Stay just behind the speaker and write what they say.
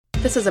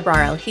This is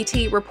Abrar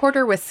El-Hiti,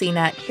 reporter with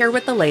CNET, here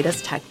with the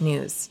latest tech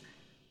news.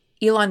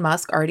 Elon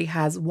Musk already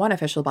has one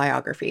official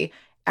biography,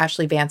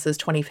 Ashley Vance's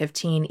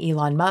 2015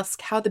 Elon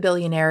Musk, How the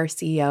Billionaire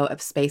CEO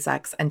of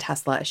SpaceX and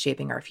Tesla is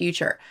Shaping Our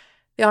Future.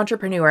 The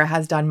entrepreneur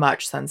has done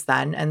much since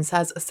then and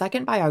says a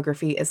second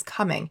biography is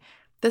coming.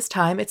 This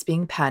time it's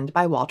being penned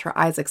by Walter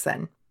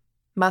Isaacson.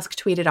 Musk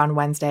tweeted on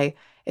Wednesday,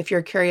 "If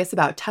you're curious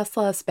about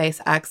Tesla,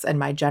 SpaceX, and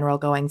my general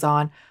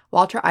goings-on,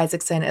 Walter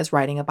Isaacson is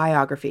writing a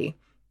biography."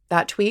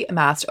 That tweet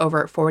amassed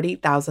over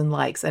 40,000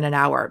 likes in an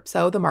hour,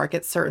 so the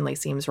market certainly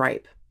seems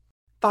ripe.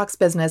 Fox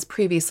Business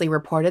previously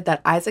reported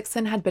that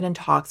Isaacson had been in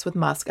talks with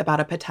Musk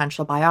about a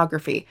potential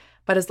biography,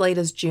 but as late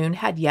as June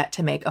had yet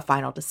to make a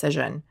final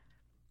decision.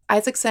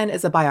 Isaacson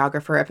is a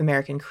biographer of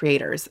American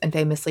creators and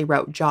famously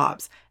wrote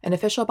Jobs, an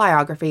official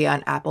biography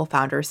on Apple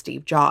founder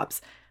Steve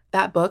Jobs.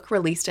 That book,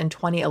 released in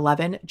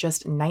 2011,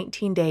 just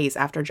 19 days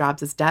after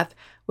Jobs' death,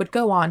 would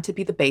go on to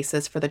be the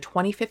basis for the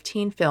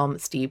 2015 film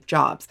Steve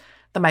Jobs,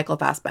 the Michael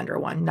Fassbender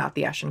one, not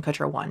the Ashton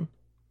Kutcher one.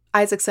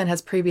 Isaacson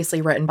has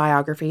previously written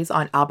biographies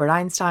on Albert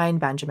Einstein,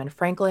 Benjamin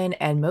Franklin,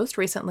 and most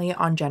recently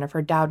on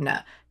Jennifer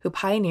Doudna, who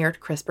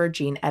pioneered CRISPR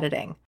gene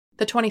editing.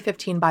 The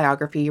 2015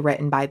 biography,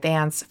 written by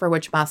Vance, for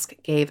which Musk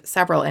gave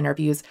several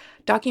interviews,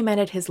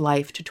 documented his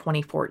life to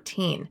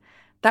 2014.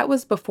 That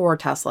was before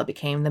Tesla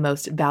became the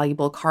most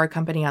valuable car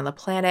company on the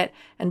planet,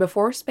 and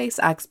before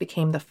SpaceX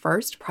became the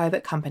first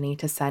private company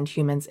to send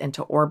humans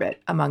into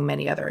orbit, among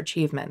many other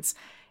achievements.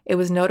 It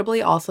was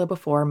notably also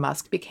before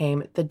Musk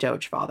became the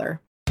Doge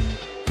father.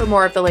 For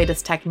more of the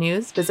latest tech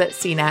news, visit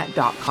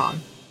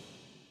cnet.com.